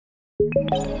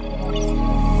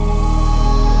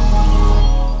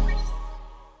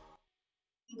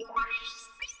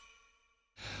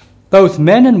Both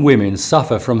men and women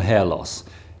suffer from hair loss.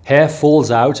 Hair falls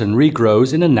out and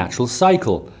regrows in a natural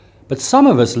cycle, but some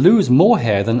of us lose more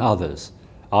hair than others.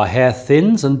 Our hair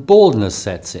thins and baldness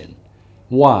sets in.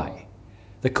 Why?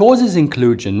 The causes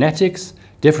include genetics,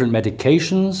 different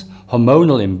medications,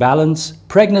 hormonal imbalance,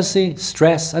 pregnancy,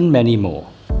 stress, and many more.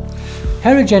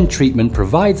 Hairegen treatment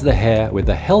provides the hair with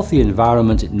the healthy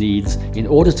environment it needs in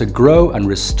order to grow and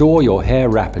restore your hair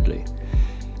rapidly.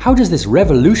 How does this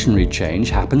revolutionary change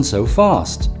happen so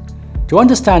fast? To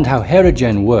understand how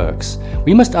Hairegen works,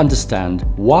 we must understand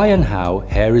why and how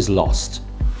hair is lost.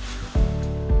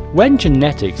 When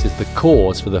genetics is the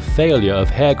cause for the failure of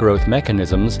hair growth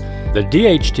mechanisms, the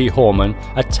DHT hormone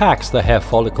attacks the hair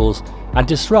follicles and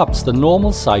disrupts the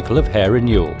normal cycle of hair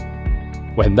renewal.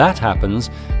 When that happens,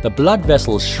 the blood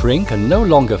vessels shrink and no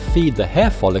longer feed the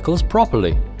hair follicles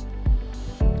properly.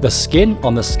 The skin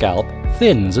on the scalp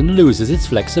thins and loses its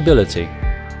flexibility.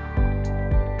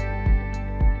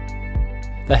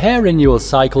 The hair renewal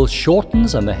cycle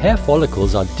shortens and the hair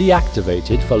follicles are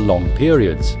deactivated for long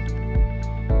periods.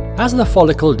 As the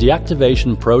follicle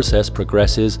deactivation process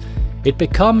progresses, it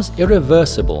becomes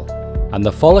irreversible and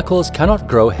the follicles cannot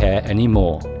grow hair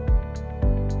anymore.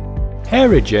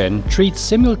 Hairegen treats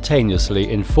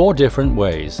simultaneously in 4 different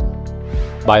ways: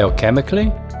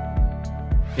 biochemically,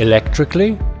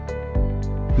 electrically,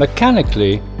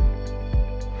 mechanically,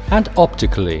 and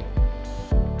optically.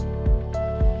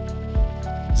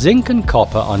 Zinc and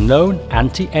copper are known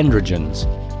anti-androgens.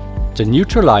 To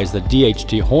neutralize the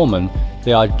DHT hormone,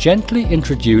 they are gently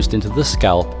introduced into the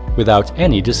scalp without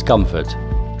any discomfort.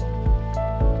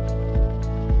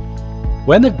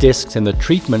 When the discs in the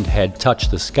treatment head touch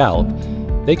the scalp,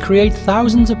 they create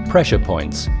thousands of pressure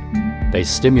points. They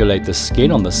stimulate the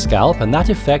skin on the scalp, and that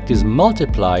effect is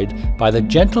multiplied by the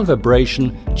gentle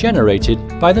vibration generated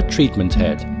by the treatment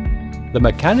head. The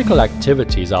mechanical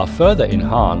activities are further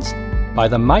enhanced by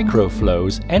the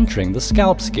microflows entering the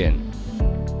scalp skin.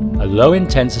 A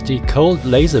low-intensity cold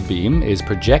laser beam is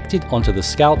projected onto the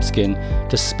scalp skin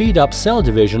to speed up cell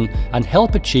division and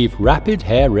help achieve rapid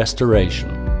hair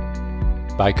restoration.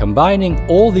 By combining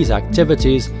all these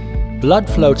activities, blood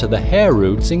flow to the hair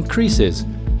roots increases.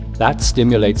 That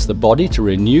stimulates the body to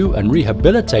renew and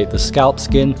rehabilitate the scalp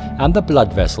skin and the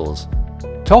blood vessels.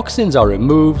 Toxins are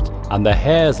removed and the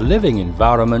hair's living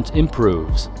environment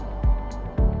improves.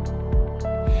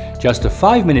 Just a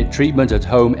 5-minute treatment at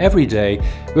home every day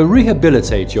will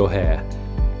rehabilitate your hair.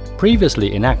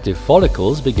 Previously inactive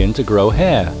follicles begin to grow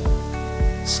hair.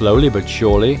 Slowly but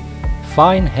surely,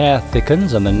 fine hair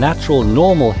thickens and the natural,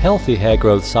 normal, healthy hair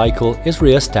growth cycle is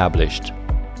re-established.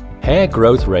 Hair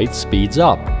growth rate speeds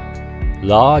up.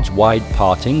 Large, wide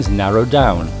partings narrow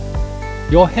down.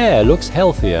 Your hair looks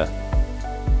healthier.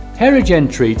 Hairegen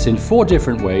treats in 4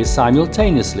 different ways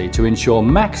simultaneously to ensure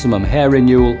maximum hair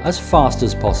renewal as fast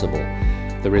as possible.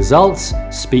 The results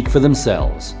speak for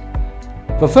themselves.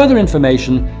 For further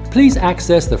information, please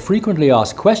access the frequently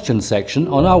asked questions section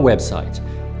on our website,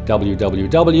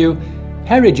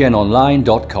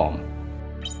 www.hairegen-online.com.